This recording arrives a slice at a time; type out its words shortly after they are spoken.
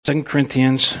2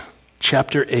 Corinthians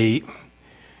chapter 8,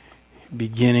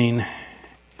 beginning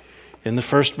in the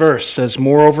first verse, says,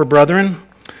 "Moreover, brethren,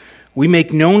 we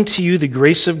make known to you the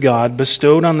grace of God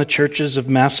bestowed on the churches of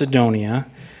Macedonia,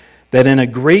 that in a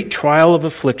great trial of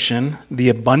affliction, the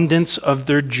abundance of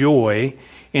their joy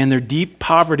and their deep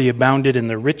poverty abounded in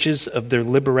the riches of their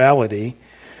liberality.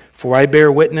 For I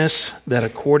bear witness that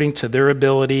according to their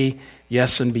ability,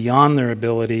 yes, and beyond their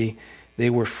ability, they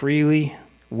were freely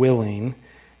willing,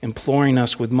 imploring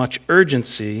us with much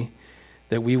urgency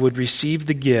that we would receive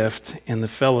the gift and the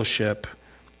fellowship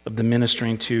of the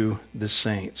ministering to the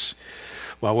saints."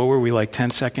 Well, what were we, like 10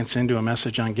 seconds into a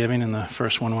message on giving, and the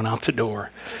first one went out the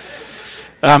door?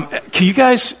 Can you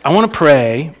guys, I want to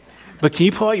pray, but can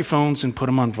you pull out your phones and put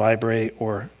them on vibrate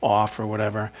or off or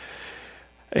whatever,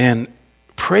 and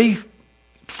pray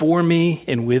for me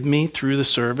and with me through the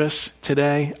service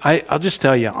today? I'll just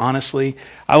tell you, honestly,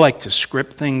 I like to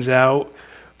script things out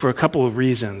for a couple of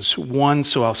reasons. One,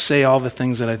 so I'll say all the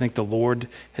things that I think the Lord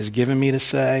has given me to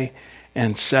say.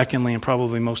 And secondly, and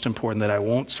probably most important, that I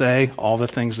won't say all the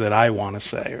things that I want to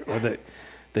say or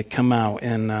that come out.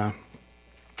 And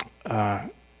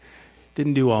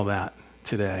didn't do all that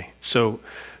today. So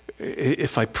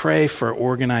if I pray for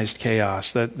organized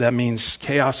chaos, that means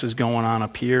chaos is going on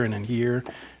up here and in here,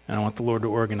 and I want the Lord to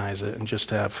organize it and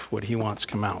just have what He wants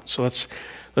come out. So let's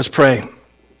pray.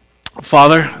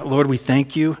 Father, Lord, we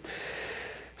thank you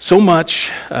so much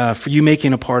for you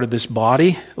making a part of this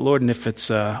body, Lord, and if it's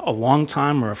a long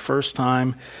time or a first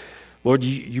time, Lord,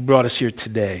 you brought us here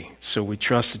today, so we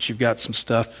trust that you've got some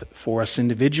stuff for us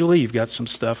individually, you've got some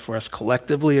stuff for us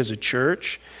collectively as a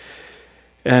church,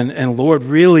 and Lord,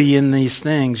 really in these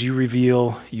things, you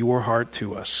reveal your heart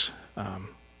to us,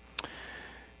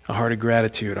 a heart of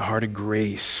gratitude, a heart of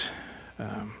grace.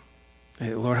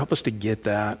 Hey, Lord, help us to get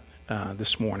that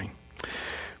this morning.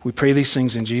 We pray these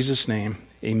things in Jesus' name.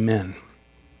 Amen.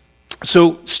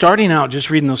 So starting out, just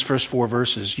reading those first 4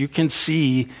 verses, you can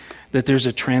see that there's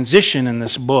a transition in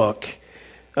this book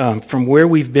from where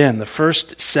we've been. The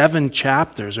first 7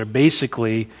 chapters are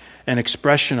basically an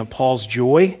expression of Paul's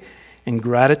joy and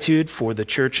gratitude for the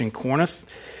church in Corinth.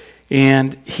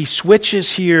 And he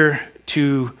switches here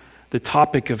to the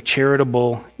topic of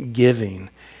charitable giving.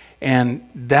 And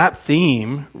that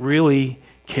theme really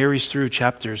carries through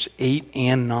chapters 8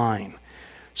 and 9.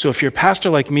 So if you're a pastor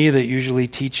like me that usually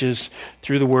teaches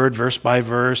through the Word verse by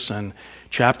verse and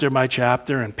chapter by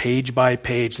chapter and page by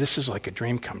page, this is like a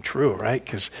dream come true, right?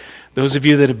 Because those of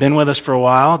you that have been with us for a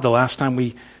while, the last time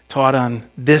we taught on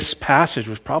this passage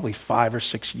was probably 5 or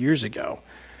 6 years ago.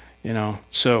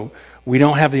 So we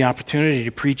don't have the opportunity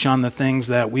to preach on the things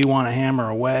that we want to hammer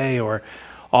away or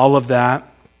all of that.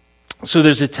 So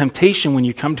there's a temptation when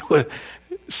you come to a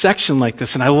section like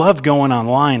this, and I love going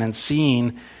online and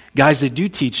seeing guys that do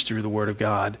teach through the Word of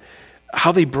God,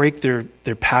 how they break their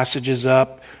passages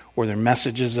up or their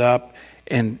messages up,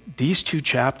 and these 2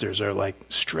 chapters are like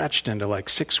stretched into like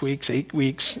 6 weeks, 8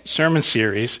 weeks sermon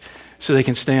series so they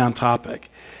can stay on topic.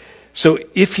 So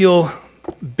if you'll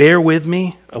bear with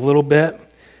me a little bit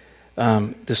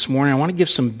this morning, I want to give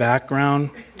some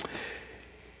background,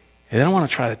 and then I want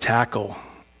to try to tackle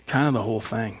kind of the whole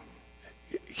thing.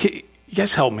 You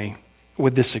guys help me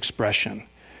with this expression,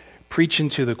 preaching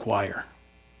to the choir.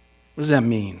 What does that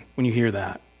mean when you hear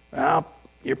that? Well,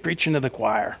 you're preaching to the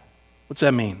choir. What's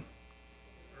that mean?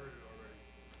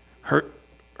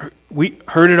 We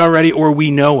heard it already, or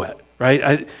we know it,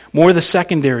 right? More the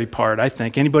secondary part, I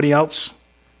think. Anybody else?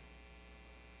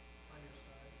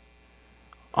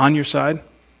 On your side?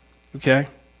 Okay.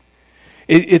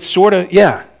 It's sort of,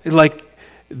 like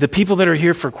the people that are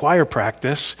here for choir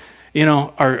practice,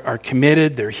 are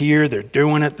committed, they're here, they're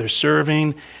doing it, they're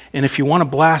serving, and if you want to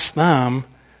blast them,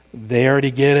 they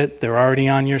already get it, they're already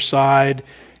on your side,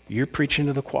 you're preaching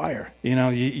to the choir. You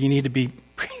need to be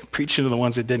preaching to the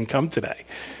ones that didn't come today,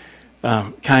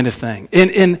 kind of thing.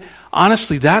 And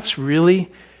honestly, that's really,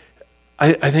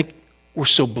 I think we're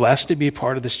so blessed to be a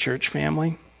part of this church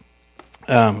family.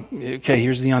 Okay,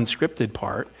 here's the unscripted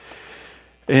part,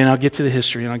 and I'll get to the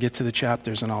history, and I'll get to the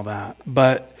chapters and all that,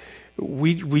 but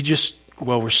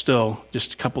we're still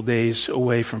just a couple days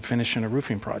away from finishing a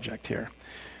roofing project here.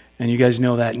 And you guys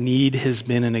know that need has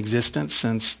been in existence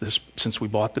since we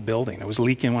bought the building. It was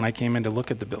leaking when I came in to look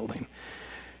at the building.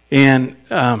 And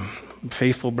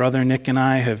faithful brother Nick and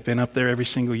I have been up there every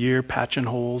single year, patching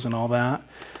holes and all that.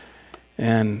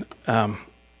 And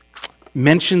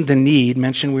mentioned the need,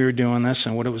 mentioned we were doing this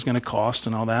and what it was going to cost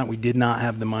and all that. We did not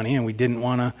have the money, and we didn't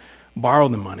want to borrow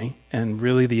the money, and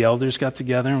really the elders got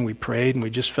together and we prayed, and we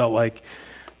just felt like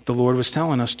the Lord was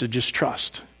telling us to just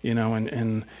trust,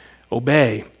 and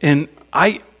obey. And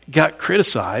I got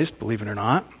criticized, believe it or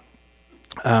not,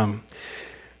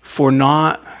 for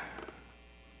not,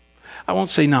 I won't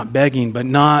say not begging, but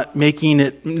not making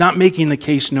the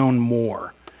case known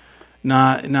more,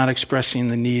 not expressing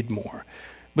the need more.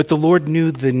 But the Lord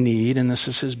knew the need, and this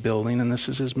is his building, and this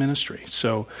is his ministry.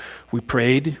 So we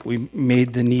prayed, we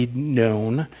made the need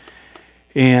known,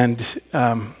 and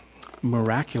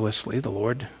miraculously the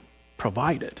Lord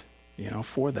provided,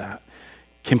 for that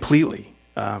completely.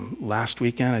 Last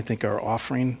weekend, I think our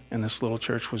offering in this little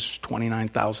church was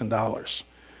 $29,000,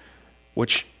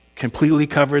 which completely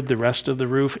covered the rest of the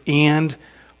roof and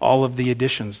all of the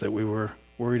additions that we were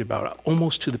worried about,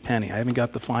 almost to the penny. I haven't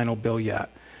got the final bill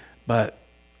yet, but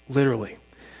literally.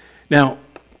 Now,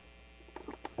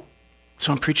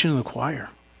 so I'm preaching to the choir,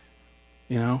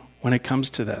 when it comes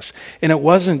to this. And it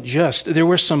wasn't just, there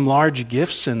were some large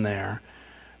gifts in there,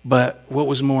 but what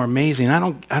was more amazing, I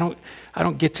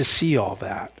don't get to see all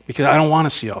that, because I don't want to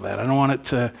see all that. I don't want it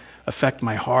to affect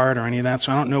my heart or any of that,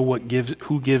 so I don't know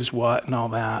who gives what and all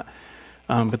that.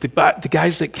 But the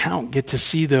guys that count get to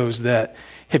see those that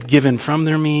have given from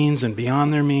their means and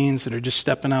beyond their means, that are just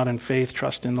stepping out in faith,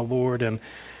 trust in the Lord. And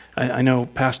I know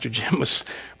Pastor Jim was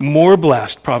more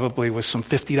blessed probably with some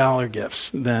 $50 gifts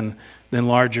than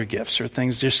larger gifts, or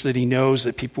things just that he knows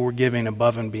that people were giving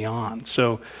above and beyond.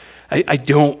 So I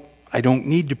don't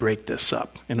need to break this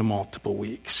up into multiple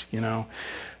weeks,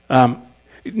 Now,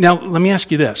 let me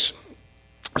ask you this.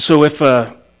 So if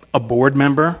a board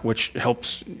member, which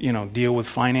helps, deal with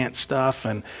finance stuff,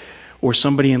 or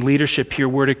somebody in leadership here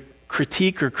were to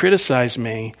critique or criticize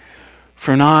me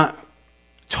for not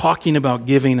talking about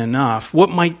giving enough, what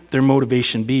might their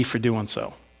motivation be for doing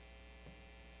so?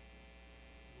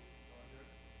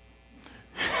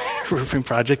 Roofing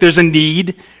project. There's a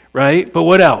need, right? But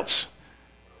what else?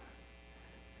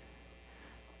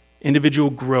 Individual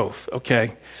growth.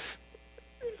 Okay.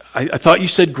 I thought you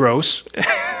said gross.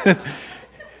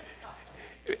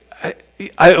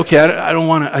 I don't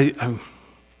want to.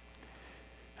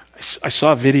 I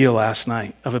saw a video last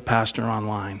night of a pastor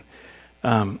online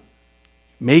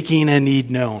making a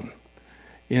need known.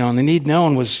 And the need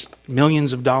known was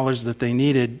millions of dollars that they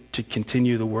needed to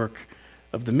continue the work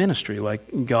of the ministry,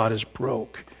 like God is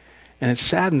broke. And it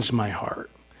saddens my heart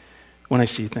when I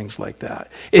see things like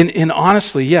that. And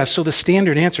honestly, so the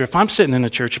standard answer, if I'm sitting in a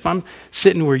church, if I'm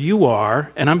sitting where you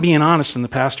are, and I'm being honest, and the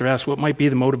pastor asks what might be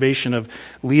the motivation of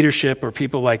leadership or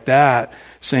people like that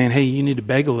saying, hey, you need to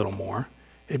beg a little more,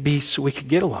 it'd be so we could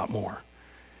get a lot more.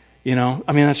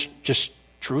 That's just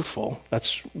truthful.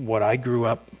 That's what I grew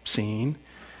up seeing.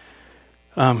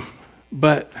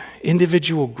 But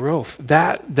individual growth,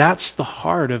 that's the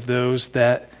heart of those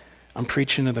that I'm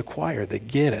preaching to the choir, that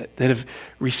get it, that have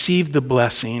received the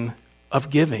blessing of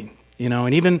giving.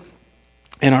 And even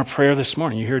in our prayer this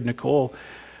morning, you heard Nicole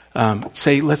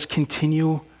say, let's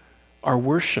continue our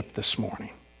worship this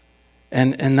morning.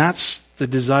 And that's the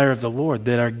desire of the Lord,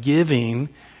 that our giving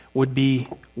would be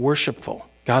worshipful.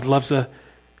 God loves a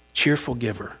cheerful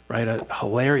giver, right? A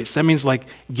hilarious. That means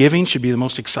giving should be the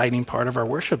most exciting part of our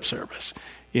worship service.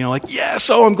 Yes,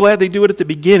 I'm glad they do it at the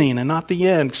beginning and not the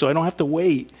end, so I don't have to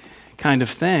wait, kind of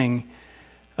thing.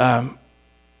 That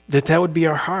would be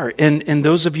our heart. And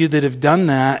those of you that have done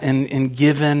that and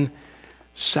given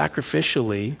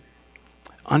sacrificially,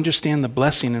 understand the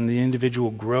blessing and the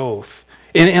individual growth.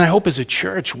 And I hope as a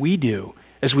church we do,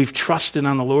 as we've trusted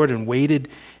on the Lord and waited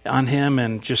on Him,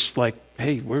 and just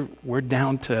hey, we're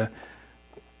down to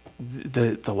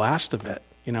the last of it.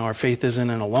 Our faith isn't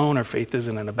in a loan, our faith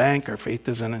isn't in a bank, our faith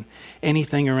isn't in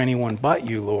anything or anyone but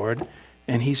you, Lord,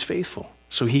 and He's faithful.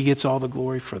 So He gets all the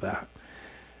glory for that.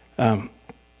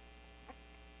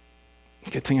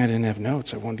 Good thing I didn't have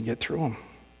notes. I wanted to get through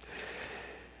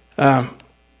them.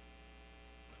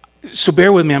 So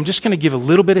bear with me. I'm just going to give a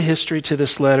little bit of history to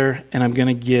this letter, and I'm going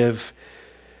to give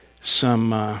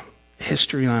some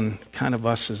history on kind of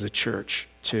us as a church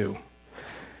too.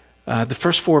 The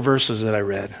first 4 verses that I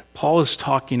read, Paul is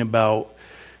talking about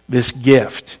this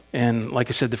gift. And like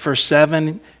I said, the first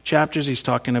 7 chapters, he's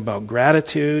talking about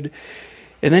gratitude.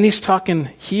 And then he's talking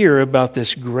here about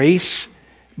this grace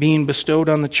being bestowed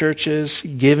on the churches,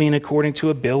 giving according to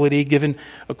ability, given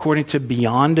according to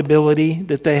beyond ability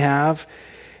that they have.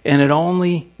 And it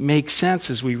only makes sense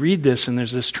as we read this, and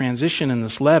there's this transition in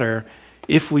this letter,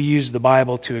 if we use the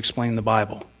Bible to explain the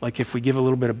Bible. If we give a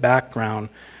little bit of background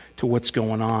to what's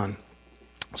going on.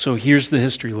 So here's the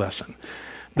history lesson.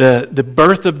 The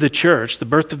birth of the church, the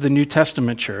birth of the New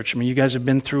Testament church. You guys have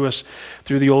been through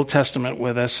the Old Testament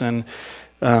with us, and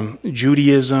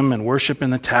Judaism and worship in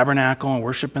the tabernacle and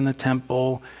worship in the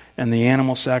temple and the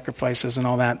animal sacrifices and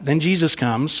all that. Then Jesus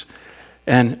comes,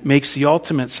 and makes the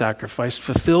ultimate sacrifice,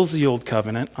 fulfills the old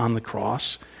covenant on the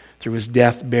cross through his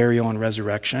death, burial, and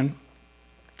resurrection.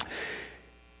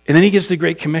 And then he gives the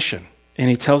Great Commission, and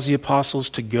he tells the apostles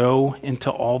to go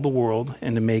into all the world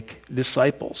and to make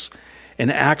disciples. In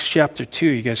Acts chapter 2,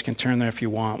 you guys can turn there if you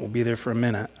want. We'll be there for a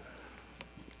minute.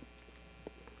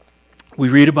 We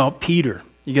read about Peter.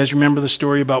 You guys remember the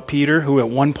story about Peter, who at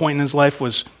one point in his life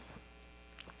was,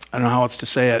 I don't know how else to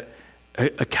say it,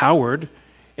 a coward,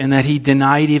 and that he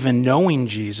denied even knowing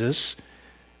Jesus,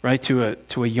 right,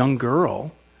 to a young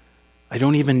girl. I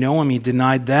don't even know him. He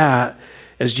denied that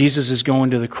as Jesus is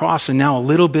going to the cross. And now a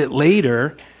little bit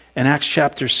later, in Acts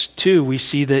chapter 2, we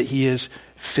see that he is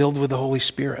filled with the Holy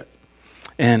Spirit.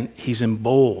 And he's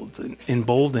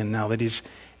emboldened now that he's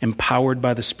empowered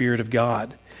by the Spirit of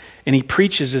God. And he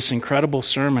preaches this incredible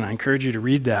sermon. I encourage you to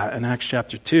read that in Acts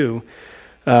chapter 2.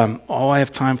 All I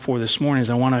have time for this morning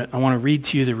is I want to read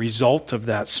to you the result of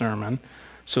that sermon.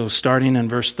 So starting in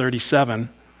verse 37,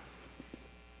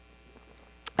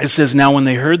 it says, "Now when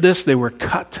they heard this, they were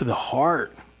cut to the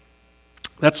heart."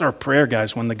 That's our prayer,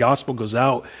 guys, when the gospel goes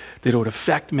out, that it would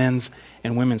affect men's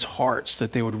and women's hearts,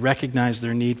 that they would recognize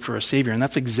their need for a Savior. And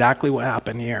that's exactly what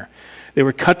happened here. They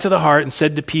were cut to the heart and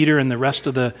said to Peter and the rest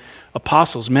of the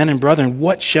apostles, "Men and brethren,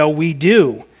 what shall we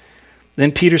do?"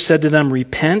 Then Peter said to them,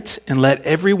 "Repent and let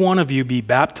every one of you be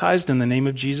baptized in the name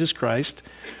of Jesus Christ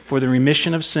for the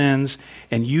remission of sins,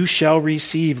 and you shall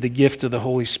receive the gift of the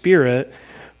Holy Spirit.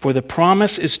 For the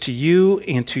promise is to you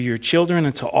and to your children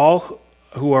and to all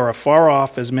who are afar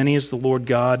off, as many as the Lord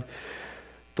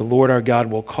our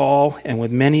God will call." And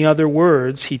with many other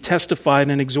words, he testified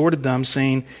and exhorted them,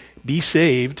 saying, "Be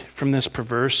saved from this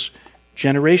perverse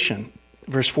generation."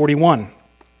 Verse 41.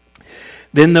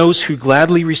 Then those who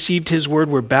gladly received his word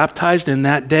were baptized, and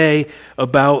that day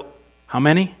about, how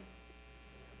many?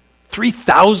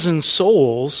 3,000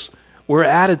 souls were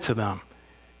added to them.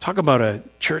 Talk about a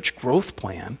church growth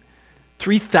plan.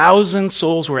 3,000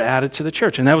 souls were added to the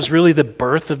church, and that was really the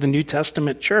birth of the New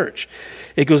Testament church.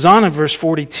 It goes on in verse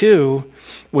 42,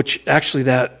 which actually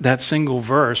that single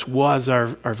verse was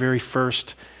our very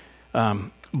first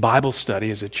Bible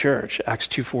study as a church, Acts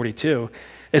 2:42.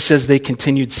 It says they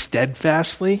continued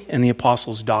steadfastly in the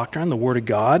apostles' doctrine, the word of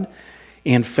God,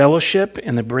 and fellowship,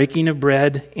 and the breaking of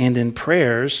bread, and in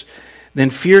prayers. Then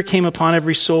fear came upon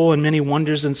every soul, and many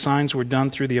wonders and signs were done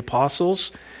through the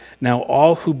apostles. Now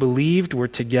all who believed were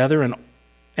together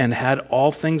and had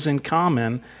all things in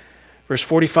common. Verse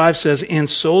 45 says, "And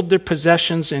sold their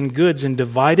possessions and goods, and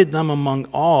divided them among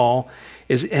all,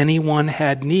 as anyone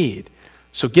had need."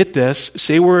 So get this,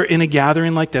 say we're in a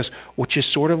gathering like this, which is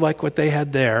sort of like what they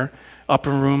had there,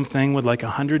 upper room thing with like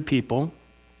 100 people.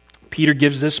 Peter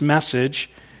gives this message,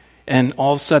 and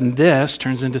all of a sudden this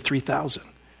turns into 3,000.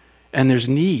 And there's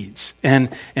needs. And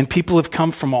people have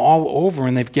come from all over,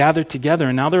 and they've gathered together,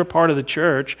 and now they're a part of the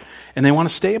church, and they want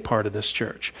to stay a part of this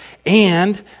church.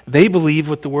 And they believe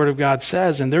what the Word of God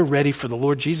says, and they're ready for the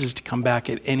Lord Jesus to come back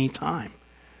at any time.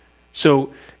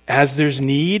 So as there's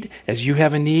need, as you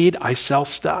have a need, I sell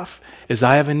stuff. As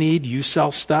I have a need, you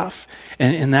sell stuff.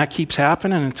 And that keeps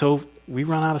happening until we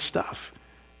run out of stuff.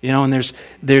 You know, and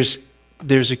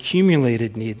there's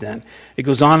accumulated need then. It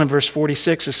goes on in verse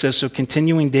 46, it says, "So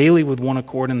continuing daily with one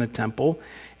accord in the temple,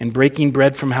 and breaking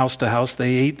bread from house to house,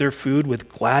 they ate their food with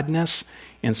gladness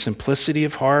and simplicity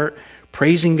of heart,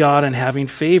 praising God and having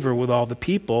favor with all the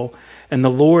people. And the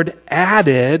Lord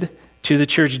added to the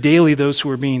church daily those who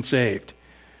were being saved."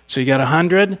 So you got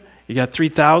 100, you got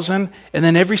 3,000, and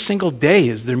then every single day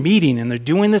as they're meeting and they're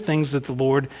doing the things that the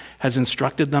Lord has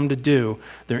instructed them to do,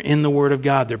 they're in the Word of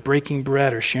God, they're breaking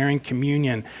bread or sharing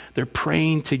communion, they're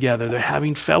praying together, they're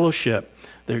having fellowship,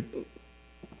 they're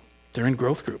in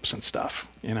growth groups and stuff,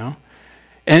 you know.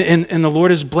 And the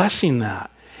Lord is blessing that.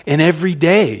 And every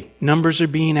day, numbers are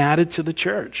being added to the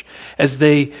church as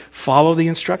they follow the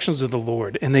instructions of the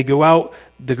Lord, and they go out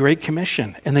the Great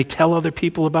Commission, and they tell other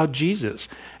people about Jesus,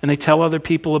 and they tell other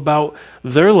people about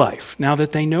their life now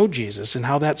that they know Jesus and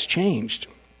how that's changed.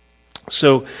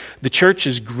 So the church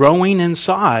is growing in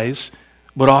size,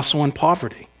 but also in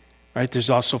poverty, right?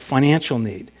 There's also financial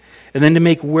need. And then to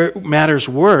make matters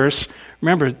worse,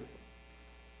 remember,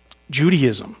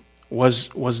 Judaism was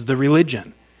the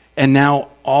religion. And now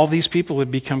all these people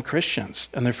have become Christians,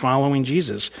 and they're following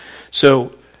Jesus.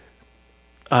 So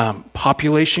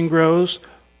population grows,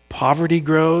 poverty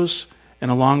grows,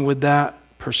 and along with that,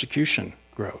 persecution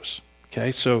grows.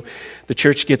 Okay, so the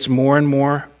church gets more and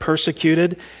more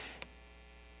persecuted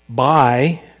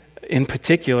by, in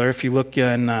particular, if you look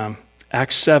in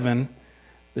Acts 7,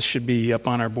 this should be up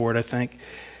on our board, I think.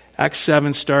 Acts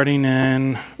 7, starting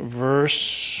in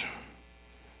verse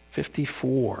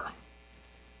 54.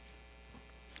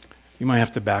 You might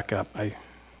have to back up.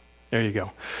 There you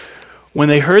go. When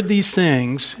they heard these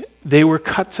things, they were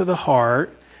cut to the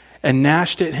heart and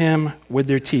gnashed at him with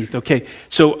their teeth. Okay,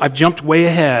 so I've jumped way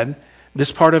ahead.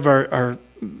 This part of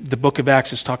the book of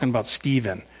Acts is talking about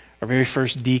Stephen, our very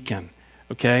first deacon.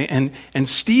 Okay, and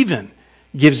Stephen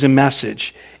gives a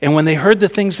message. And when they heard the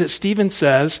things that Stephen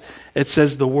says, it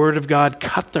says the word of God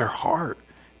cut their heart,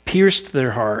 pierced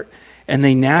their heart, and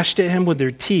they gnashed at him with their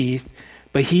teeth.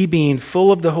 But he, being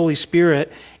full of the Holy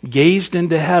Spirit, gazed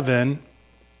into heaven.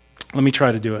 Let me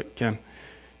try to do it, Ken.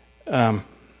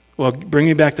 Well, bring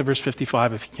me back to verse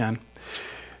 55 if you can.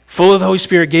 Full of the Holy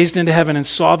Spirit, gazed into heaven and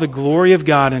saw the glory of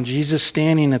God and Jesus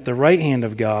standing at the right hand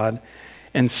of God,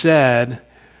 and said,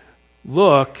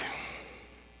 "Look,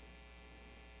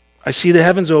 I see the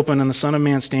heavens open and the Son of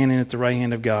Man standing at the right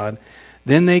hand of God."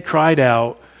 Then they cried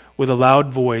out with a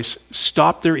loud voice,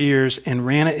 stopped their ears, and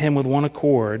ran at him with one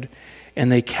accord,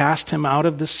 and they cast him out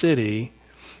of the city.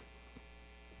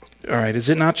 All right, is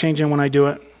it not changing when I do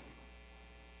it?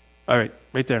 All right,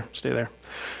 right there, stay there.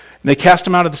 And they cast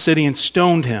him out of the city and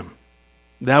stoned him.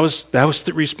 That was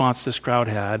the response this crowd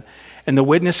had. And the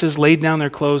witnesses laid down their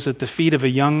clothes at the feet of a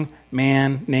young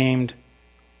man named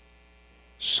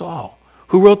Saul.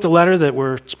 Who wrote the letter that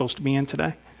we're supposed to be in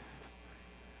today?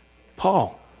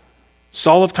 Paul.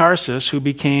 Saul of Tarsus, who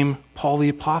became Paul the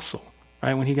Apostle,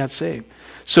 right, when he got saved.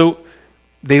 So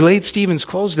they laid Stephen's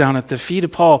clothes down at the feet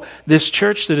of Paul. This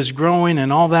church that is growing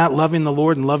and all that, loving the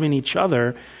Lord and loving each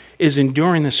other, is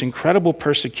enduring this incredible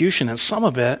persecution, and some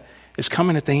of it is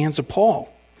coming at the hands of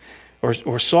Paul,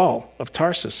 or Saul of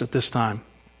Tarsus at this time.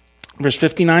 Verse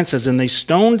 59 says, "And they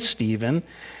stoned Stephen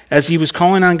as he was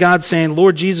calling on God, saying,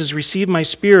 'Lord Jesus, receive my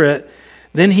spirit.'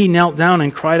 Then he knelt down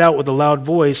and cried out with a loud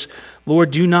voice,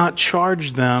 'Lord, do not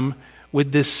charge them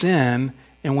with this sin.'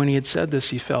 And when he had said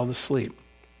this, he fell asleep."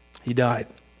 He died.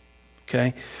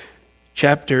 Okay?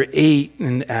 Chapter 8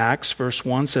 in Acts, verse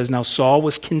 1 says, "Now Saul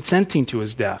was consenting to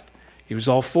his death." He was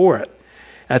all for it.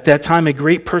 "At that time a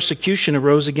great persecution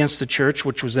arose against the church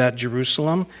which was at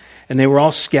Jerusalem, and they were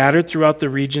all scattered throughout the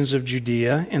regions of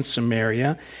Judea and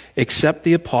Samaria, except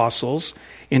the apostles.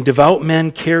 And devout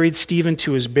men carried Stephen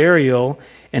to his burial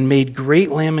and made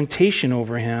great lamentation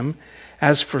over him.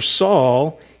 As for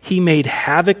Saul, he made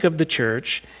havoc of the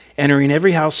church, entering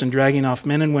every house and dragging off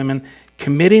men and women,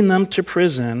 committing them to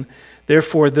prison.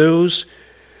 Therefore those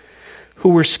who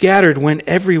were scattered went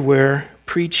everywhere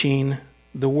preaching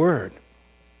the word."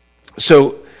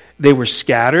 So they were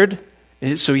scattered.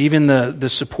 So even the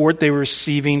support they were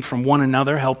receiving from one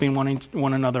another, helping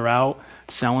one another out,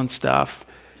 selling stuff,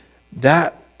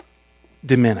 that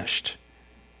diminished.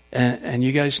 And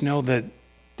you guys know that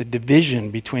the division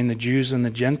between the Jews and the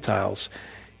Gentiles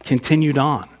continued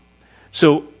on.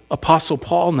 So Apostle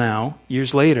Paul now,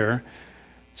 years later,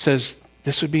 says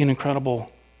this would be an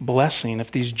incredible blessing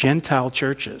if these Gentile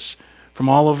churches from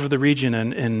all over the region,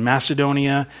 in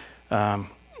Macedonia,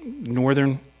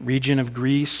 northern region of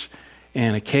Greece,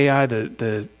 and Achaia,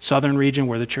 the southern region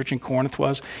where the church in Corinth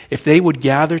was, if they would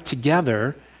gather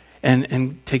together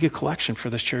and take a collection for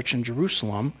this church in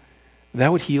Jerusalem,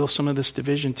 that would heal some of this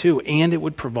division too, and it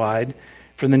would provide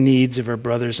for the needs of our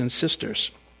brothers and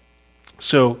sisters.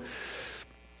 So,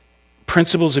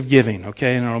 principles of giving,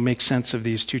 okay, and it'll make sense of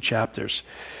these two chapters.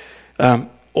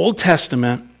 Old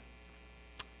Testament,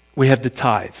 we have the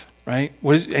tithe, right?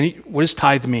 What does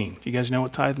tithe mean? You guys know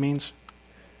what tithe means?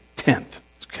 Tenth.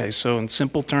 Okay, so in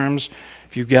simple terms,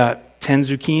 if you've got 10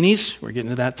 zucchinis, we're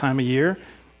getting to that time of year,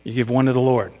 you give one to the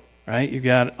Lord, right? You've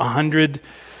got 100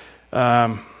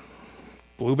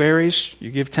 blueberries,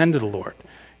 you give 10 to the Lord.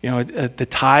 You know, the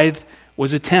tithe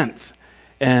was a tenth.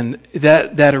 And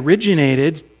that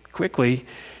originated quickly.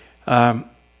 You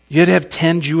had to have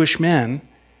 10 Jewish men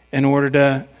in order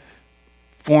to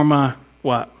form a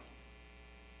what?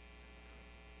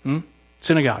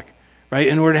 Synagogue, right?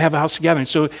 In order to have a house of gathering.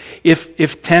 So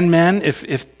if 10 men,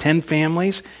 if 10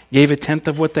 families gave a tenth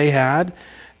of what they had,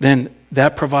 then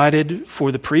that provided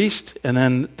for the priest, and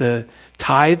then the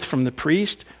tithe from the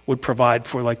priest would provide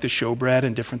for like the showbread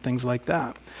and different things like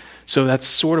that. So that's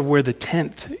sort of where the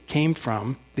tenth came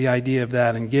from, the idea of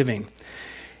that and giving.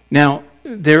 Now,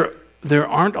 there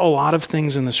aren't a lot of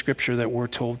things in the scripture that we're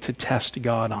told to test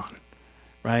God on,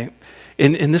 right?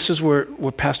 And this is where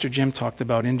Pastor Jim talked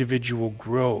about individual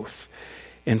growth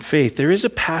in faith. There is a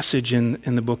passage in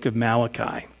the book of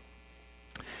Malachi,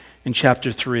 in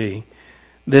chapter 3,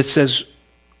 that says,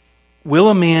 "Will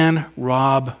a man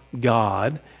rob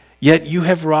God? Yet you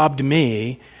have robbed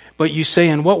me. But you say,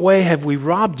 in what way have we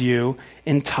robbed you?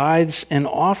 In tithes and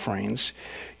offerings.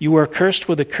 You are cursed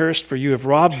with a curse, for you have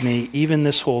robbed me, even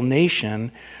this whole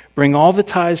nation. Bring all the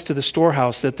tithes to the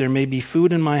storehouse, that there may be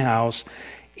food in my house,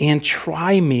 and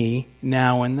try me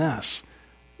now in this.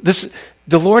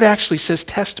 The Lord actually says,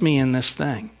 test me in this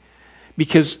thing.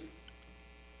 Because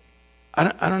I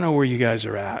don't know where you guys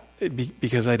are at,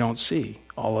 because I don't see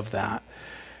all of that.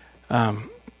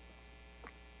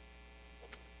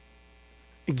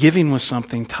 Giving was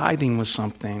something, tithing was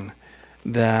something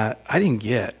that I didn't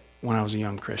get when I was a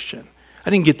young Christian.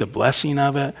 I didn't get the blessing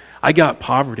of it. I got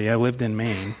poverty. I lived in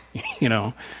Maine.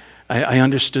 I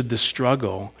understood the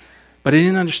struggle, but I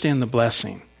didn't understand the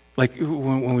blessing. Like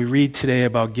when we read today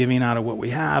about giving out of what we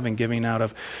have and giving out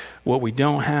of what we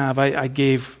don't have, I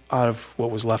gave out of what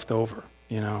was left over,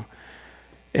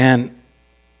 And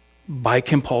by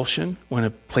compulsion, when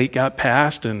a plate got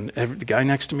passed and the guy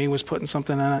next to me was putting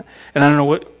something on it, and I don't know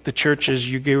what the churches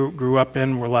you grew up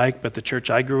in were like, but the church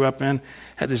I grew up in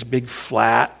had this big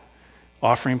flat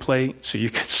offering plate so you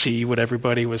could see what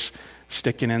everybody was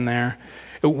sticking in there.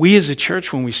 We as a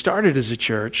church, when we started as a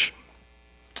church,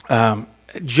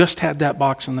 just had that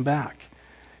box in the back.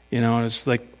 It's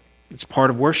like it's part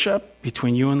of worship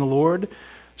between you and the Lord.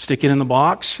 Stick it in the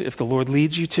box if the Lord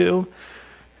leads you to.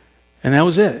 And that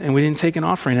was it. And we didn't take an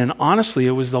offering. And honestly,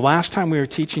 it was the last time we were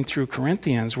teaching through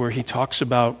Corinthians where he talks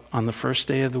about on the first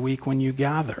day of the week when you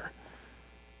gather,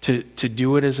 to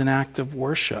do it as an act of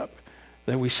worship.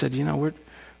 That we said,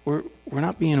 we're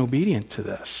not being obedient to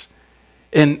this.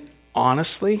 And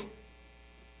honestly,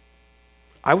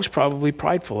 I was probably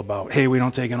prideful about, hey, we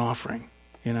don't take an offering.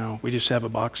 We just have a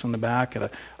box in the back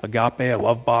at Agape, a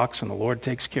love box, and the Lord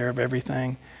takes care of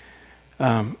everything.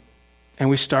 And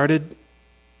we started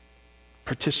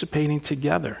participating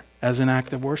together as an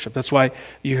act of worship. That's why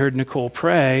you heard Nicole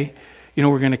pray,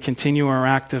 we're going to continue our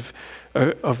act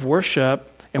of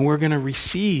worship, and we're going to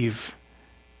receive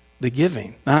the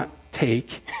giving, not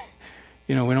take.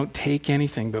 We don't take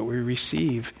anything, but we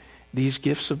receive these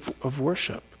gifts of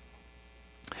worship.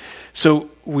 So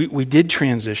we did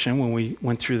transition when we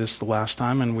went through this the last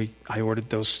time, and I ordered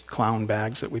those clown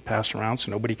bags that we pass around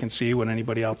so nobody can see what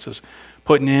anybody else is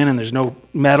putting in, and there's no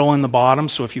metal in the bottom,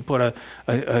 so if you put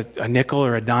a nickel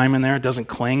or a dime in there, it doesn't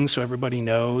cling so everybody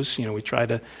knows. We try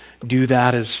to do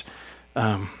that as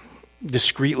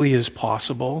discreetly as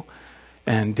possible,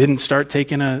 and didn't start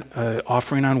taking a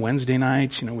offering on Wednesday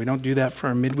nights. We don't do that for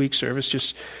our midweek service,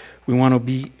 just we want to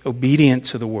be obedient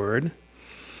to the word.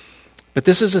 But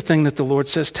this is a thing that the Lord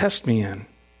says, test me in,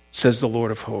 says the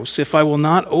Lord of hosts, if I will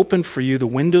not open for you the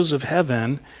windows of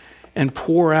heaven and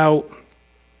pour out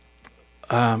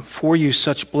for you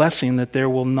such blessing that there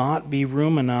will not be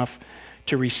room enough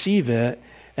to receive it,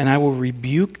 and I will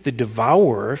rebuke the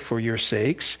devourer for your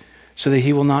sakes, so that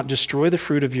he will not destroy the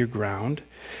fruit of your ground,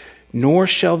 nor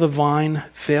shall the vine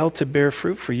fail to bear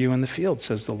fruit for you in the field,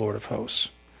 says the Lord of hosts.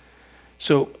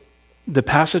 So the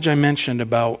passage I mentioned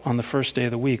about on the first day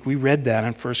of the week, we read that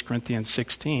in 1 Corinthians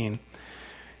 16,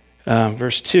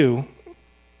 verse 2.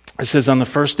 It says, on the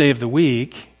first day of the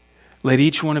week, let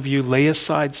each one of you lay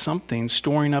aside something,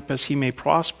 storing up as he may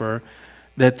prosper,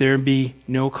 that there be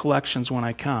no collections when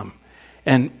I come.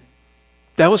 And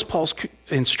that was Paul's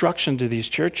instruction to these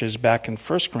churches back in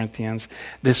 1 Corinthians.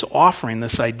 This offering,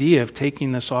 this idea of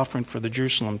taking this offering for the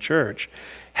Jerusalem church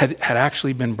had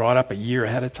actually been brought up a year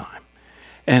ahead of time.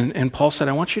 And Paul said,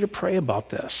 I want you to pray about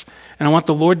this. And I want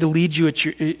the Lord to lead you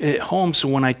at home, so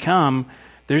when I come,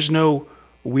 there's no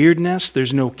weirdness,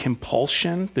 there's no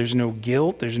compulsion, there's no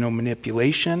guilt, there's no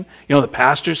manipulation. The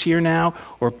pastor's here now,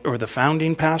 or the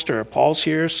founding pastor, or Paul's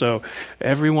here, so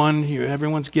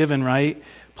everyone's given, right?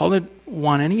 Paul didn't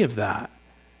want any of that.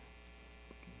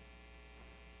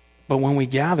 But when we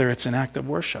gather, it's an act of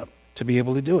worship to be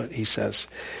able to do it, he says.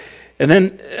 And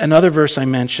then another verse I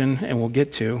mentioned, and we'll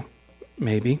get to,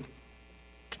 maybe.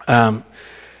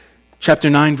 Chapter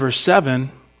 9, verse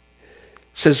 7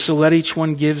 says, so let each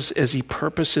one give as he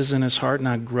purposes in his heart,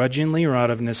 not grudgingly or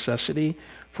out of necessity,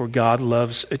 for God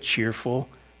loves a cheerful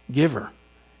giver.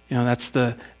 That's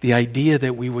the idea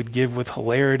that we would give with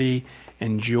hilarity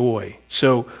and joy.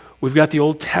 So we've got the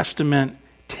Old Testament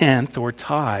tenth or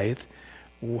tithe.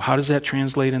 How does that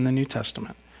translate in the New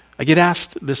Testament? I get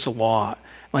asked this a lot.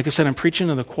 Like I said, I'm preaching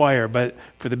to the choir, but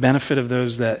for the benefit of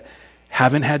those that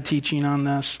haven't had teaching on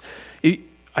this,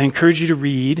 I encourage you to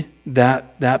read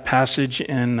that passage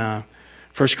in 1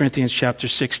 Corinthians chapter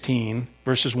 16,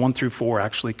 verses 1 through 4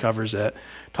 actually covers it.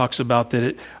 Talks about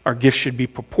that our gifts should be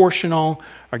proportional,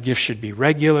 our gifts should be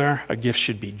regular, our gifts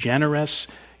should be generous.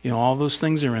 All those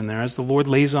things are in there as the Lord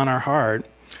lays on our heart.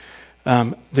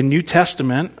 The New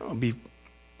Testament, I'll be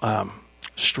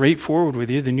straightforward with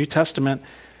you, the New Testament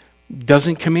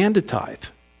doesn't command a tithe.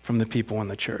 from the people in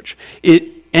the church.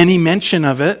 Any mention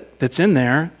of it that's in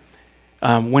there,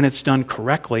 when it's done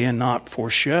correctly and not for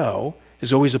show,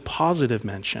 is always a positive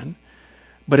mention.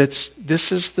 But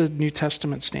this is the New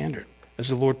Testament standard, as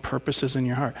the Lord purposes in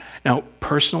your heart. Now,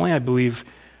 personally, I believe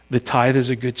the tithe is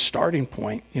a good starting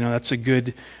point. That's a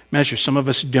good measure. Some of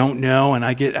us don't know, and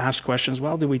I get asked questions,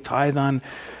 well, do we tithe on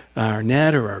our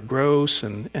net or our gross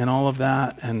and all of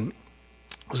that? And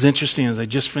it was interesting, as I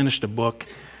just finished a book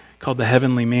called The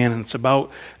Heavenly Man, and it's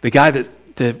about the guy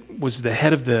that was the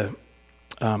head of the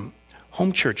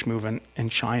home church movement in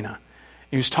China.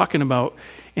 He was talking about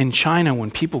in China,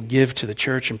 when people give to the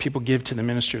church and people give to the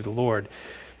ministry of the Lord,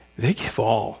 they give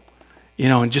all.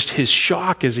 And just his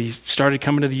shock as he started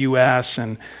coming to the U.S.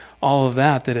 and all of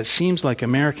that it seems like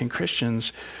American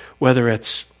Christians, whether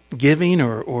it's giving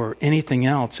or anything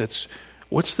else, it's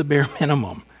what's the bare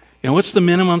minimum? What's the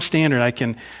minimum standard I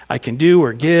can do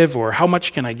or give, or how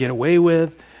much can I get away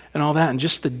with, and all that, and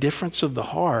just the difference of the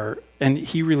heart. And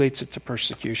he relates it to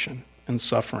persecution and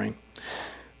suffering.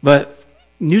 But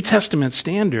New Testament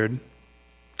standard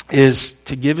is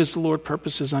to give as the Lord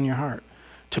purposes on your heart,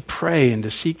 to pray and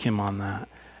to seek him on that.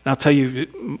 And I'll tell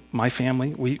you, my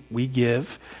family, we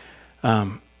give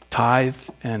tithe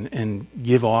and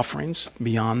give offerings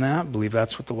beyond that. I believe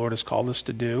that's what the Lord has called us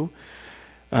to do.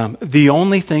 The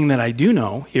only thing that I do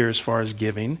know here as far as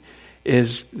giving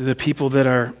is the people that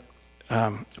are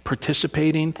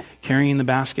participating, carrying the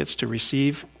baskets to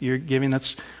receive your giving.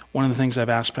 That's one of the things I've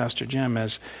asked Pastor Jim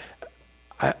is,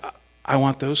 I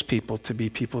want those people to be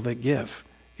people that give.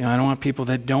 I don't want people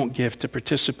that don't give to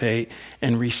participate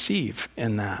and receive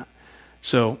in that.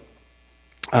 So,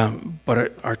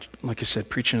 but like I said,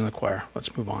 preaching in the choir.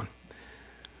 Let's move on.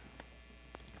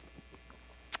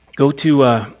 Go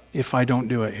to, if I don't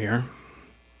do it here,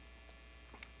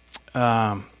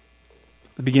 the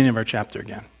beginning of our chapter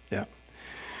again. Yeah.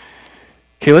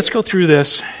 Okay, let's go through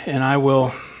this, and I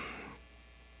will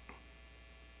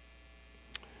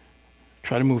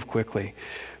try to move quickly.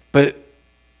 But,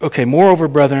 okay, moreover,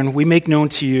 brethren, we make known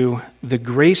to you the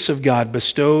grace of God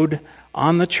bestowed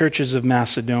on the churches of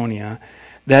Macedonia,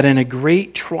 that in a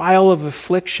great trial of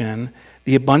affliction,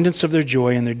 the abundance of their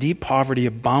joy and their deep poverty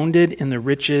abounded in the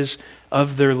riches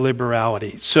of their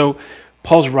liberality. So,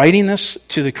 Paul's writing this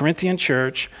to the Corinthian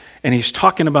church, and he's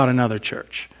talking about another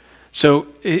church. So,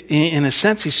 in a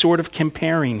sense, he's sort of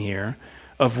comparing here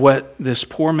of what this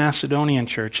poor Macedonian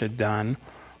church had done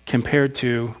compared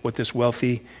to what this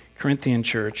wealthy Corinthian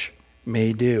church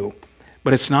may do.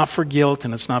 But it's not for guilt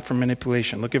and it's not for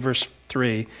manipulation. Look at verse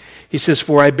 3. He says,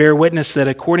 for I bear witness that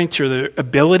according to their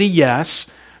ability, yes,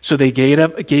 so they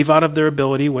gave out of their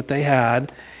ability what they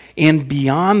had, and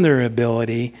beyond their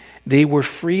ability, they were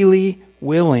freely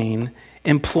willing,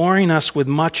 imploring us with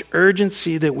much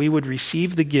urgency that we would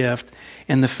receive the gift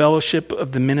and the fellowship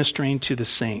of the ministering to the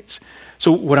saints.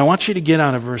 So what I want you to get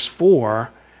out of verse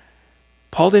 4,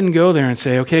 Paul didn't go there and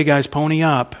say, okay, guys, pony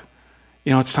up.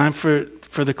 It's time for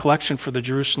the collection for the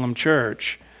Jerusalem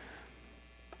church.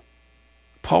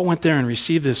 Paul went there and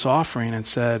received this offering and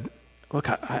said, look,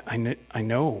 I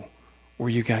know where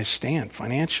you guys stand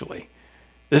financially.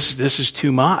 This is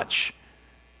too much.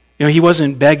 He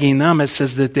wasn't begging them. It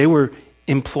says that they were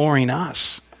imploring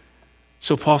us.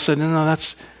 So Paul said, no,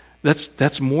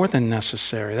 that's more than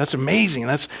necessary. That's amazing.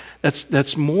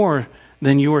 That's more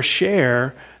than your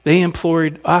share. They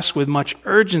implored us with much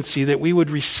urgency that we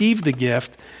would receive the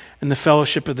gift and the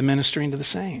fellowship of the ministering to the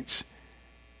saints.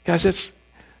 Guys,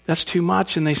 that's too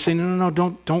much. And they say, no,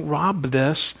 don't rob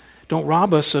this. Don't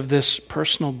rob us of this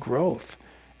personal growth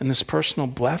and this personal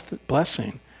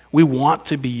blessing. We want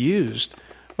to be used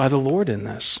by the Lord in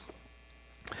this.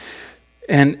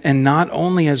 And not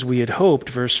only as we had hoped,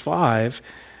 verse 5,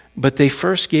 but they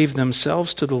first gave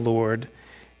themselves to the Lord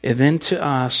and then to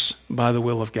us by the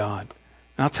will of God.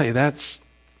 And I'll tell you, that's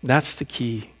the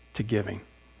key to giving.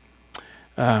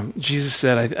 Jesus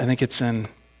said, I think it's in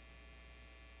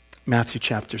Matthew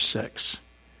chapter 6,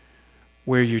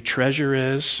 where your treasure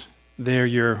is, there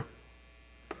your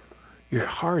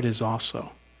heart is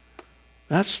also.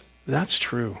 That's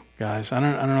true, guys. I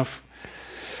don't know if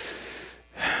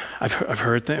I've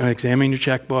heard that. Examine your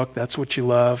checkbook. That's what you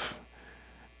love,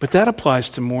 but that applies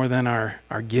to more than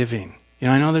our giving.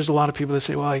 I know there's a lot of people that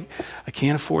say, well, I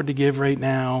can't afford to give right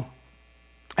now.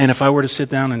 And if I were to sit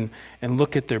down and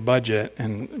look at their budget,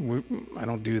 and I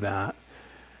don't do that,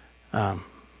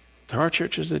 there are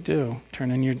churches that do. Turn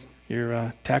in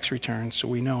your tax returns so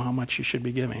we know how much you should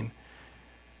be giving.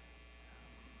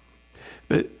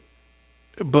 But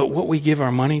what we give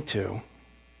our money to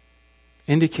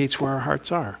indicates where our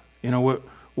hearts are.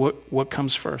 What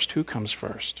comes first? Who comes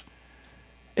first?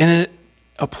 And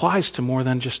applies to more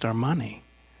than just our money.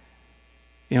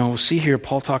 We'll see here,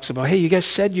 Paul talks about, hey, you guys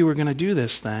said you were going to do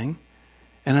this thing,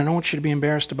 and I don't want you to be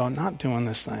embarrassed about not doing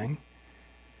this thing.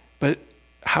 But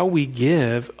how we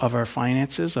give of our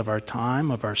finances, of our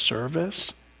time, of our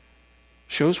service,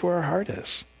 shows where our heart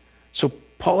is. So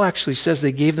Paul actually says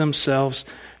they gave themselves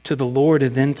to the Lord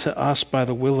and then to us by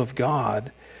the will of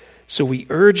God. So we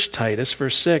urge Titus,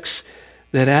 verse 6,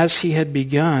 that as he had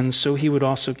begun, so he would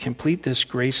also complete this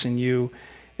grace in you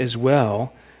as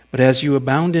well. But as you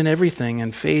abound in everything,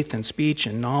 in faith and speech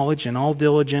and knowledge and all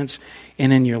diligence,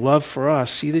 and in your love for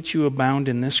us, see that you abound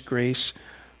in this grace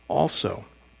also.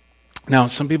 Now,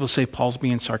 some people say Paul's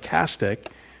being sarcastic,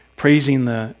 praising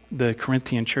the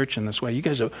Corinthian church in this way. You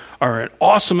guys are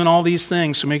awesome in all these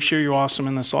things, so make sure you're awesome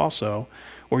in this also.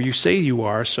 Or you say you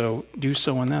are, so do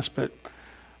so in this. But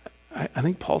I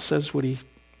think Paul says what he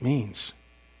means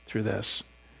through this.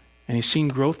 And he's seen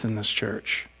growth in this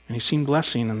church. And he's seen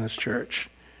blessing in this church.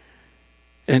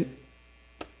 And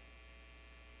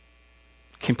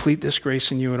complete this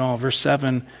grace in you at all. Verse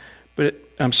 7,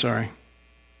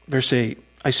 verse 8.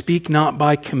 I speak not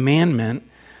by commandment,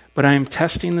 but I am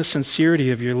testing the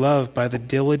sincerity of your love by the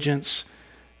diligence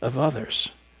of others.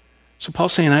 So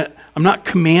Paul's saying, I'm not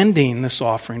commanding this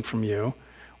offering from you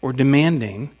or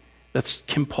demanding. That's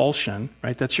compulsion,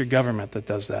 right? That's your government that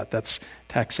does that. That's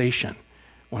taxation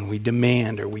when we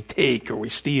demand or we take or we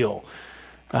steal.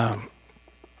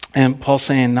 And Paul's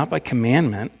saying, not by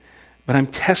commandment, but I'm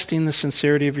testing the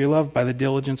sincerity of your love by the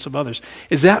diligence of others.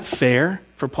 Is that fair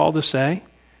for Paul to say?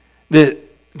 That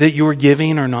your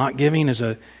giving or not giving is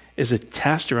a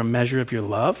test or a measure of your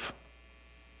love?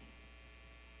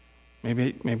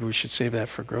 Maybe we should save that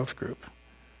for growth group.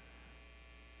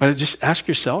 But just ask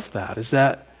yourself that. Is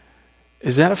that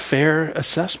a fair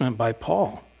assessment by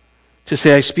Paul? To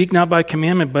say, I speak not by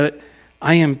commandment, but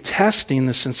I am testing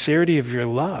the sincerity of your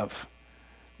love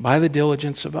by the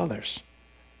diligence of others.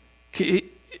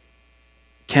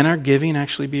 Can our giving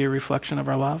actually be a reflection of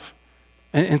our love?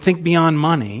 And think beyond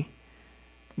money,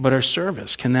 but our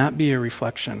service. Can that be a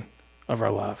reflection of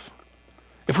our love?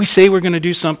 If we say we're going to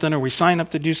do something or we sign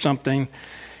up to do something,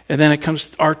 and then it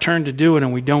comes our turn to do it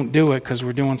and we don't do it because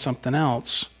we're doing something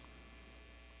else,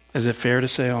 is it fair to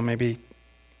say, oh, maybe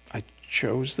I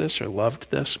chose this or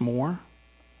loved this more?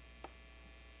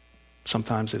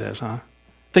 Sometimes it is, huh?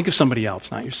 Think of somebody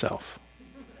else, not yourself.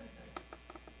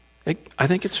 I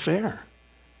think it's fair.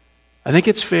 I think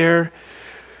it's fair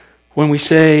when we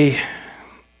say,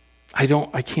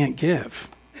 I can't give.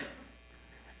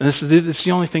 And this is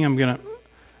the only thing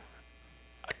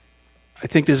I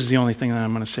think this is the only thing that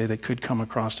I'm going to say that could come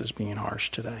across as being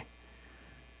harsh today.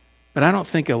 But I don't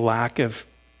think a lack of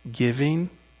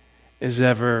giving is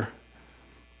ever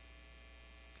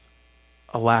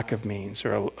a lack of means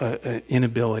or an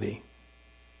inability.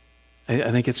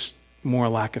 I think it's more a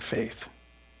lack of faith.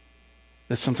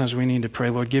 That sometimes we need to pray,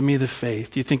 Lord, give me the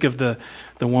faith. You think of the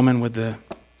woman with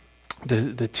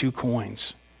the 2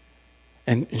 coins.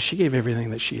 And she gave everything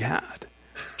that she had,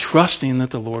 trusting that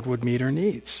the Lord would meet her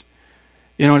needs.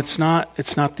 It's not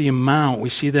the amount. We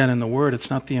see that in the Word. It's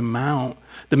not the amount.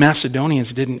 The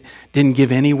Macedonians didn't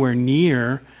give anywhere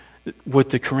near what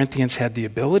the Corinthians had the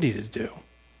ability to do.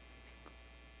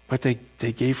 But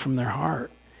they gave from their heart.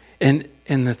 And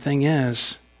the thing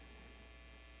is,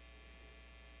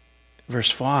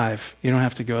 verse 5, you don't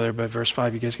have to go there, but verse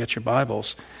 5, you guys got your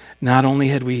Bibles. Not only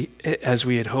had we, as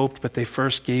we had hoped, but they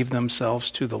first gave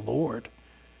themselves to the Lord.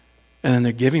 And then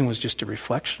their giving was just a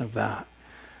reflection of that.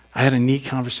 I had a neat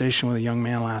conversation with a young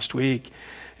man last week,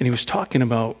 and he was talking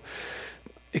about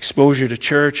exposure to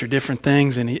church or different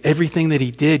things, and everything that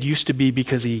he did used to be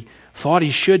because he thought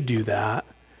he should do that,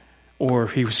 or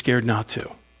he was scared not to.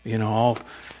 All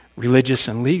religious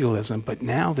and legalism. But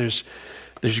now there's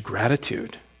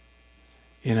gratitude,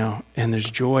 and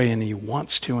there's joy, and he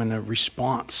wants to in a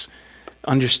response,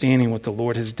 understanding what the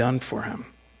Lord has done for him.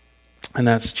 And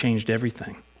that's changed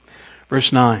everything.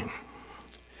 Verse 9.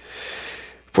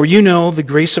 For you know the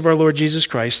grace of our Lord Jesus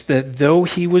Christ, that though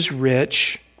he was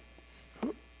rich,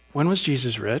 when was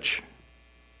Jesus rich?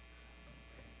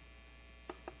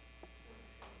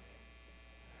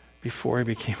 Before he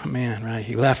became a man, right?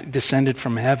 He descended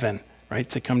from heaven, right,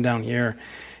 to come down here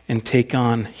and take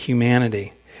on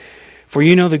humanity. For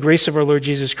you know the grace of our Lord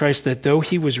Jesus Christ, that though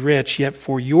he was rich, yet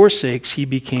for your sakes he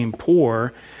became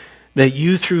poor, that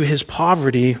you through his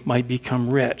poverty might become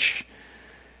rich.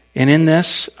 And in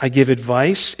this I give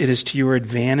advice. It is to your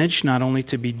advantage not only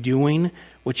to be doing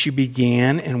what you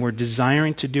began and were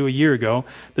desiring to do a year ago.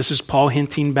 This is Paul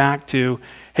hinting back to,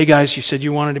 hey guys, you said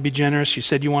you wanted to be generous. You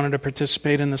said you wanted to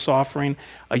participate in this offering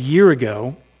a year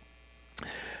ago.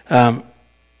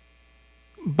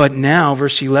 But now,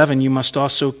 verse 11, you must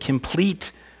also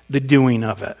complete the doing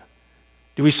of it.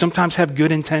 Do we sometimes have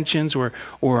good intentions or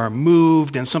are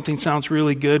moved and something sounds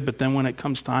really good, but then when it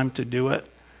comes time to do it,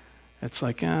 it's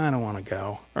like, I don't want to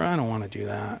go, or I don't want to do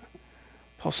that.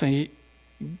 Paul's saying,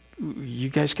 you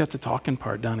guys got the talking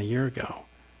part done a year ago.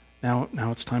 Now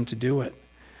it's time to do it.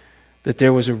 That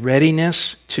there was a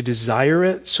readiness to desire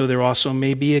it, so there also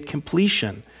may be a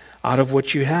completion out of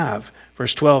what you have.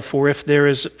 Verse 12, for if there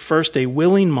is first a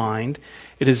willing mind,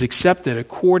 it is accepted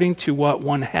according to what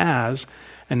one has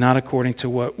and not according to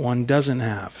what one doesn't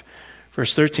have.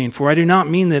 Verse 13, for I do not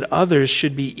mean that others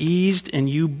should be eased and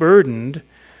you burdened,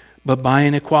 but by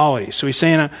an equality. So he's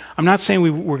saying, I'm not saying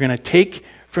we're going to take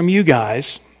from you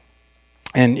guys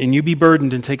and you be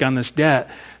burdened and take on this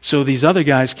debt so these other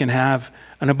guys can have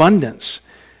an abundance.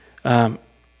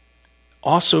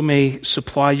 Also may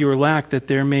supply your lack, that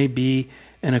there may be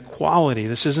an equality.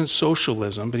 This isn't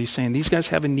socialism, but he's saying these guys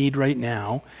have a need right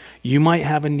now. You might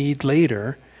have a need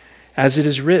later. As it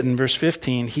is written, verse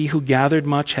 15, he who gathered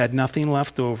much had nothing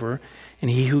left over, and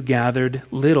he who gathered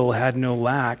little had no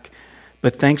lack.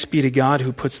 But thanks be to God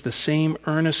who puts the same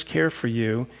earnest care for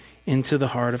you into the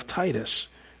heart of Titus.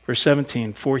 Verse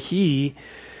 17, for he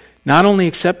not only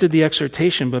accepted the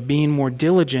exhortation, but being more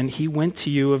diligent, he went to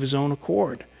you of his own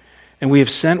accord. And we have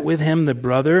sent with him the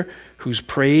brother whose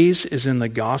praise is in the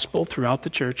gospel throughout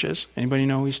the churches. Anybody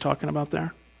know who he's talking about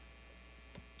there?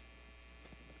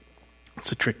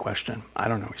 It's a trick question. I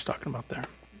don't know who he's talking about there.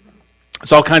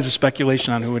 There's all kinds of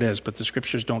speculation on who it is, but the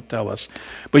scriptures don't tell us.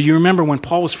 But you remember when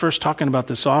Paul was first talking about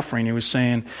this offering, he was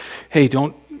saying, hey,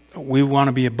 we want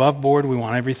to be above board. We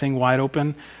want everything wide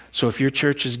open. So if your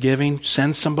church is giving,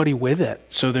 send somebody with it.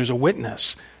 So there's a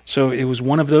witness. So it was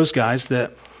one of those guys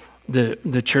that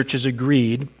the church has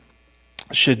agreed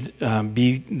should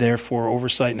be there for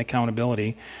oversight and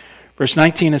accountability. Verse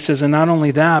 19, it says, and not only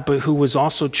that, but who was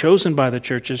also chosen by the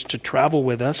churches to travel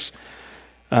with us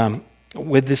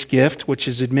with this gift, which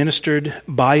is administered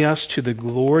by us to the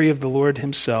glory of the Lord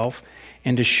himself,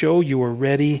 and to show you a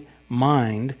ready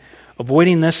mind,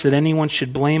 avoiding this, that anyone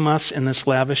should blame us in this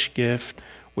lavish gift,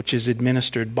 which is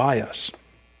administered by us.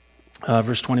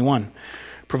 Verse 21,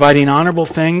 providing honorable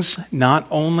things, not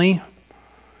only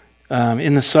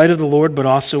in the sight of the Lord, but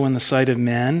also in the sight of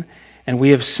men. And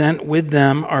we have sent with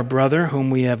them our brother,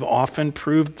 whom we have often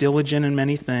proved diligent in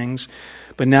many things,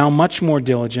 but now much more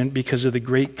diligent because of the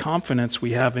great confidence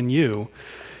we have in you.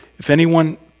 If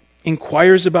anyone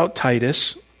inquires about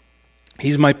Titus,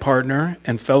 he's my partner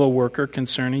and fellow worker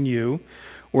concerning you.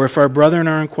 Or if our brethren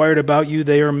are inquired about you,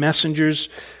 they are messengers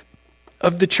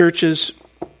of the churches,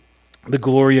 the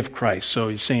glory of Christ. So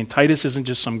he's saying Titus isn't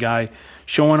just some guy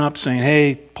showing up saying,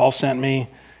 hey, Paul sent me,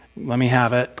 let me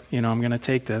have it, I'm going to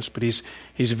take this. But he's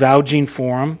vouching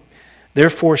for him.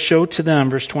 Therefore show to them,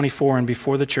 verse 24, and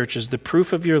before the churches, the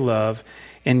proof of your love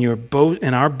and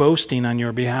our boasting on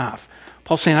your behalf.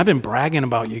 Paul's saying, I've been bragging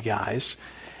about you guys.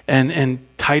 And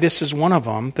Titus is one of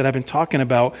them that I've been talking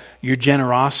about, your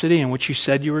generosity and what you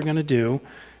said you were going to do.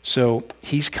 So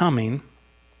he's coming.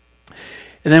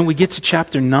 And then we get to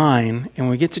chapter 9, and when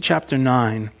we get to chapter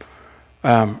 9,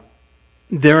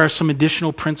 there are some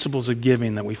additional principles of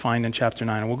giving that we find in chapter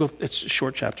 9. And it's a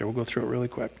short chapter. We'll go through it really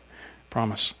quick.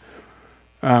 Promise.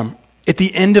 At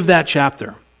the end of that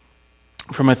chapter,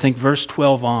 from I think verse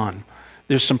 12 on,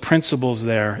 there's some principles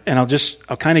there. And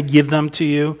I'll kind of give them to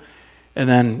you, and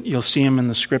then you'll see them in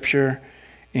the scripture.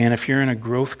 And if you're in a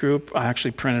growth group, I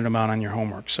actually printed them out on your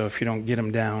homework. So if you don't get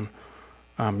them down,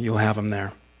 you'll have them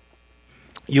there.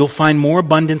 You'll find more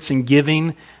abundance in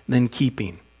giving than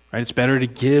keeping. Right? It's better to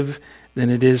give than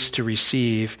it is to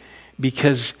receive,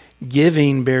 because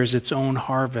giving bears its own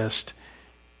harvest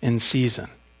in season.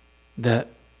 That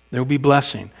there will be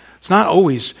blessing. It's not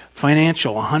always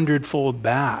financial, 100-fold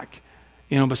back,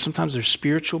 but sometimes there's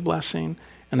spiritual blessing,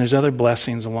 and there's other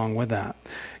blessings along with that.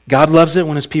 God loves it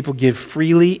when his people give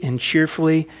freely and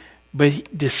cheerfully, but he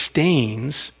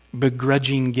disdains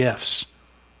begrudging gifts.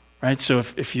 Right? So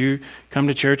if you come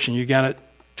to church and you got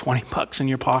 $20 in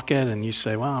your pocket and you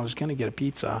say, well, I was going to get a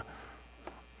pizza.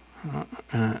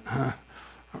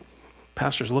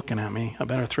 Pastor's looking at me. I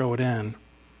better throw it in.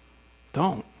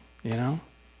 Don't,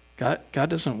 God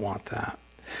doesn't want that.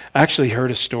 I actually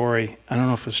heard a story. I don't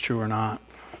know if it's true or not,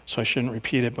 so I shouldn't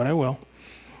repeat it, but I will.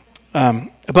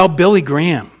 About Billy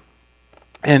Graham.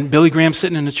 And Billy Graham's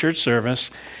sitting in a church service,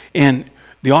 and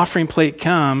the offering plate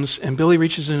comes, and Billy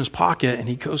reaches in his pocket, and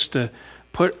he goes to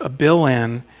put a bill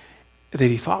in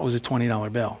that he thought was a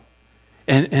 $20 bill.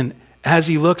 And as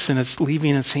he looks and it's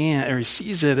leaving his hand, or he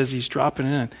sees it as he's dropping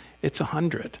it in, it's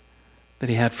 $100 that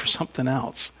he had for something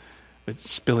else.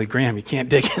 It's Billy Graham. You can't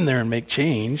dig in there and make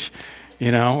change,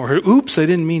 or oops, I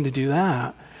didn't mean to do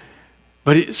that.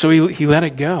 But so he let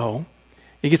it go.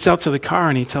 He gets out to the car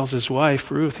and he tells his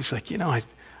wife, Ruth, he's like, I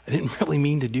didn't really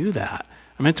mean to do that.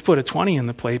 I meant to put a 20 in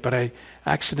the plate, but I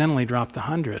accidentally dropped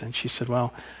 100. And she said,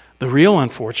 well, the real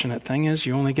unfortunate thing is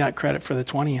you only got credit for the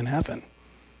 20 in heaven.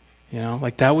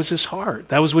 That was his heart.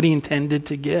 That was what he intended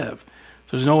to give.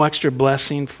 So there's no extra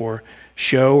blessing for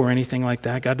show or anything like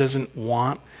that. God doesn't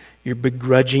want your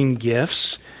begrudging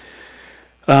gifts.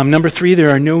 Number 3, there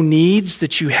are no needs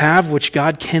that you have which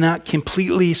God cannot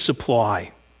completely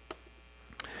supply.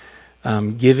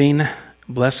 Giving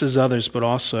blesses others, but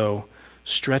also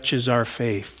stretches our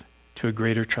faith to a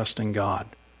greater trust in God.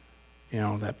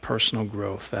 That personal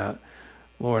growth, that,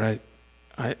 Lord,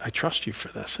 I trust you for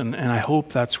this. And I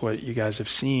hope that's what you guys have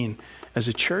seen as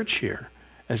a church here,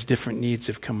 as different needs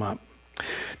have come up.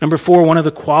 Number 4, one of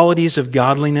the qualities of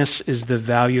godliness is the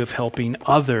value of helping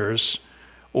others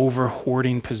over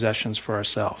hoarding possessions for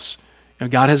ourselves.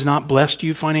 God has not blessed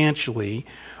you financially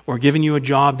or given you a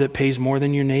job that pays more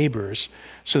than your neighbors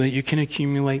so that you can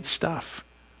accumulate stuff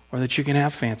or that you can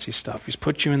have fancy stuff. He's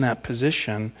put you in that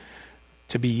position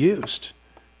to be used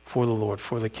for the Lord,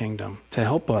 for the kingdom, to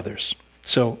help others.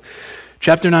 So,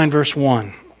 chapter 9, verse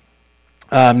 1.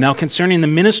 Now concerning the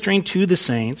ministering to the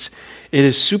saints, it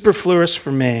is superfluous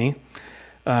for me,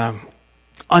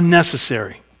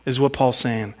 unnecessary, is what Paul's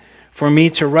saying, for me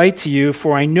to write to you,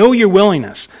 for I know your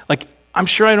willingness. I'm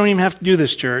sure I don't even have to do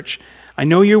this, church. I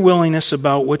know your willingness,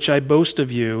 about which I boast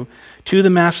of you, to the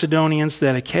Macedonians,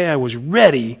 that Achaia was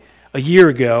ready a year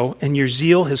ago, and your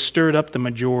zeal has stirred up the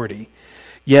majority.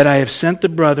 Yet I have sent the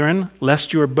brethren,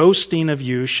 lest your boasting of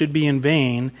you should be in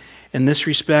vain, in this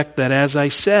respect, that as I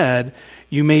said,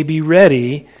 you may be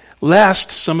ready, lest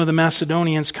some of the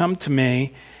Macedonians come to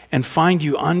me and find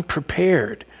you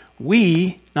unprepared.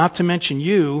 We, not to mention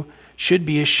you, should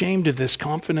be ashamed of this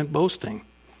confident boasting.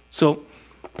 So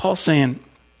Paul's saying,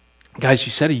 guys,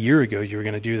 you said a year ago you were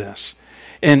going to do this.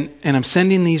 And I'm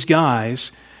sending these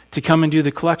guys to come and do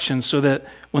the collections so that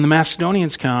when the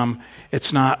Macedonians come,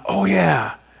 it's not, oh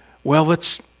yeah, well,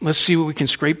 let's see what we can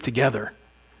scrape together,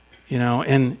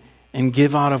 and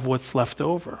give out of what's left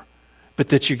over. But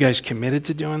that you guys committed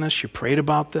to doing this, you prayed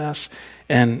about this,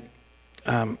 and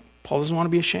Paul doesn't want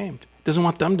to be ashamed. Doesn't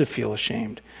want them to feel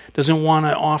ashamed. Doesn't want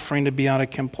an offering to be out of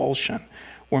compulsion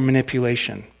or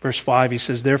manipulation. Verse 5, he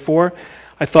says, therefore,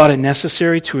 I thought it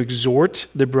necessary to exhort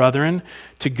the brethren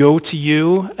to go to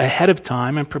you ahead of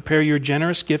time and prepare your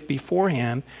generous gift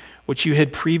beforehand, which you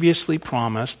had previously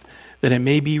promised, that it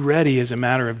may be ready as a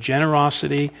matter of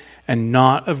generosity and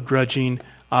not of grudging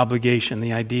obligation.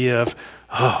 The idea of,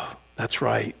 oh, that's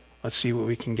right, let's see what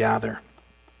we can gather.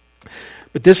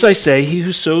 But this I say, he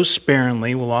who sows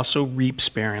sparingly will also reap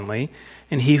sparingly,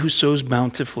 and he who sows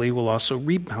bountifully will also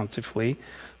reap bountifully.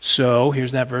 So,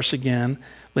 here's that verse again,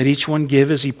 let each one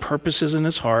give as he purposes in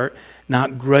his heart,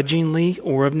 not grudgingly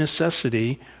or of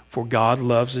necessity, for God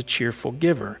loves a cheerful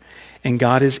giver. And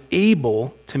God is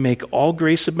able to make all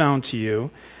grace abound to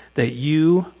you, that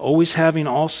you, always having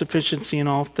all sufficiency in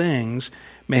all things,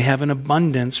 may have an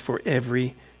abundance for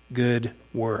every good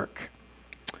work.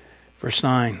 Verse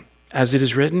 9, as it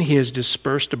is written, he has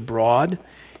dispersed abroad,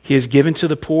 he has given to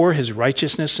the poor, his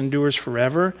righteousness endures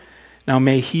forever. Now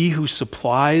may he who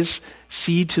supplies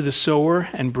seed to the sower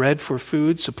and bread for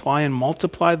food supply and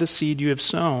multiply the seed you have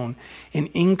sown and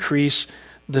increase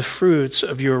the fruits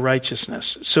of your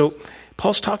righteousness. So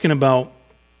Paul's talking about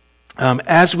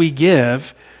as we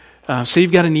give, say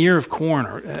you've got an ear of corn,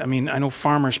 I know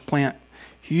farmers plant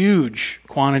huge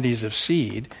quantities of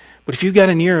seed, but if you've got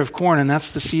an ear of corn and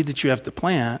that's the seed that you have to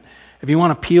plant, if you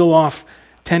want to peel off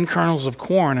 10 kernels of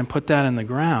corn and put that in the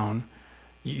ground,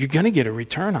 you're going to get a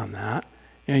return on that.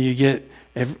 You get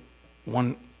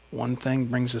one thing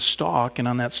brings a stalk, and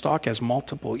on that stalk has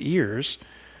multiple ears,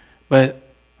 but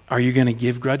are you going to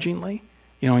give grudgingly,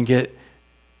 and get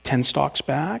 10 stalks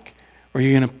back? Or are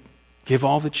you going to give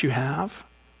all that you have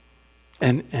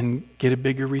and get a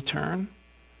bigger return?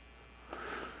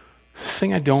 The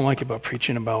thing I don't like about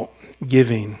preaching about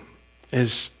giving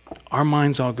is our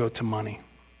minds all go to money.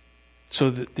 So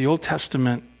the Old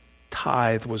Testament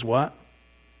tithe was what?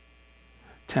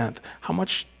 10th. How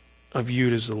much of you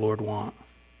does the Lord want?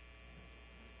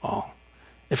 All.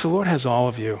 If the Lord has all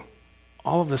of you,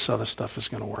 all of this other stuff is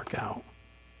going to work out.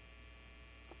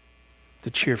 The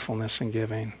cheerfulness in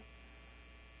giving,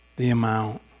 the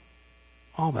amount,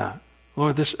 all that.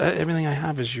 Lord, everything I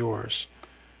have is yours.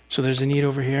 So there's a need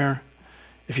over here.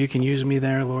 If you can use me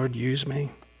there, Lord, use me.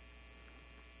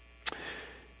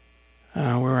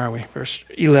 Where are we? Verse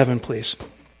 11, please.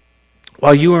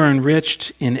 while you are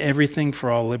enriched in everything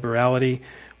for all liberality,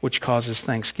 which causes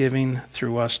thanksgiving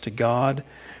through us to God.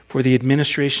 For the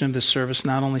administration of this service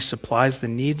not only supplies the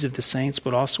needs of the saints,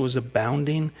 but also is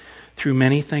abounding through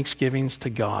many thanksgivings to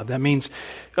God. That means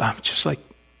just like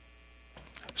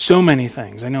so many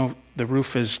things. I know the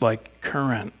roof is like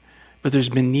current, but there's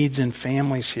been needs in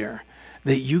families here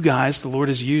that you guys, the Lord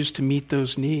has used to meet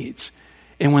those needs.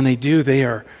 And when they do, they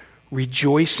are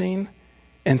rejoicing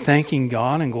and thanking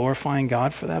God and glorifying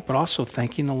God for that, but also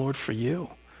thanking the Lord for you.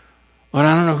 Lord,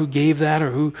 I don't know who gave that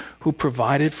or who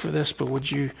provided for this, but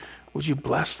would you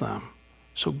bless them?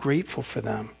 So grateful for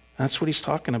them. That's what he's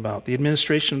talking about. The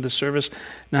administration of the service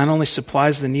not only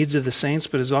supplies the needs of the saints,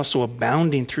 but is also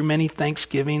abounding through many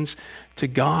thanksgivings to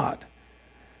God.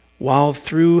 While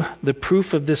through the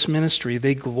proof of this ministry,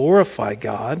 they glorify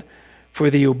God for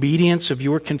the obedience of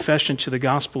your confession to the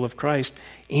gospel of Christ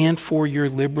and for your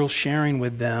liberal sharing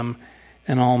with them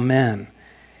and all men.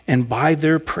 And by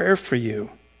their prayer for you,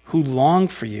 who long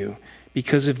for you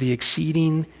because of the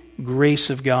exceeding grace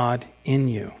of God in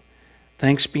you.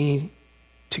 Thanks be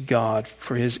to God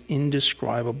for his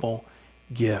indescribable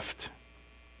gift.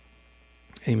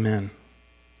 Amen.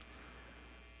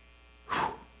 Whew.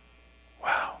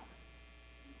 Wow.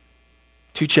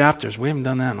 2 chapters. We haven't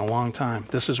done that in a long time.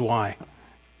 This is why.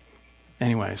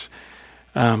 Anyways,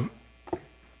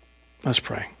 let's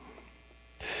pray.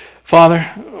 Father,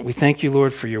 we thank you,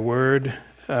 Lord, for your word.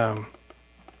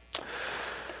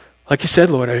 Like you said,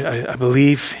 Lord, I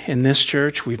believe in this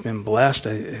church. We've been blessed.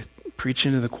 I preach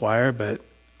into the choir, but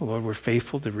Lord, we're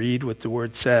faithful to read what the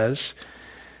word says.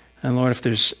 And Lord, if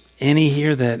there's any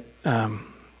here that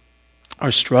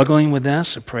are struggling with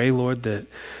this, I pray, Lord, that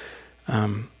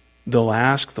they'll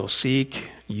ask, they'll seek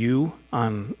you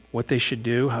on what they should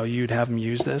do, how you'd have them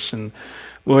use this. And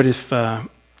Lord, if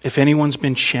anyone's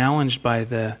been challenged by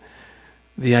the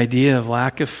idea of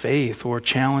lack of faith or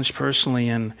challenged personally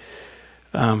in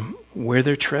where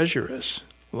their treasure is,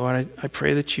 Lord, I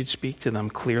pray that you'd speak to them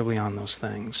clearly on those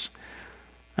things.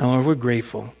 And Lord, we're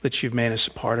grateful that you've made us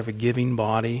a part of a giving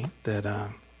body that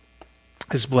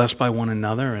is blessed by one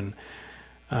another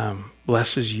and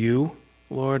blesses you,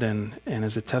 Lord, and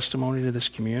is a testimony to this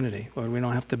community. Lord, we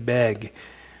don't have to beg.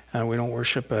 We don't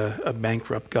worship a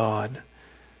bankrupt God.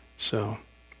 So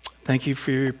thank you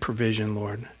for your provision,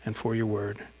 Lord, and for your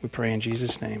word. We pray in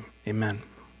Jesus' name. Amen.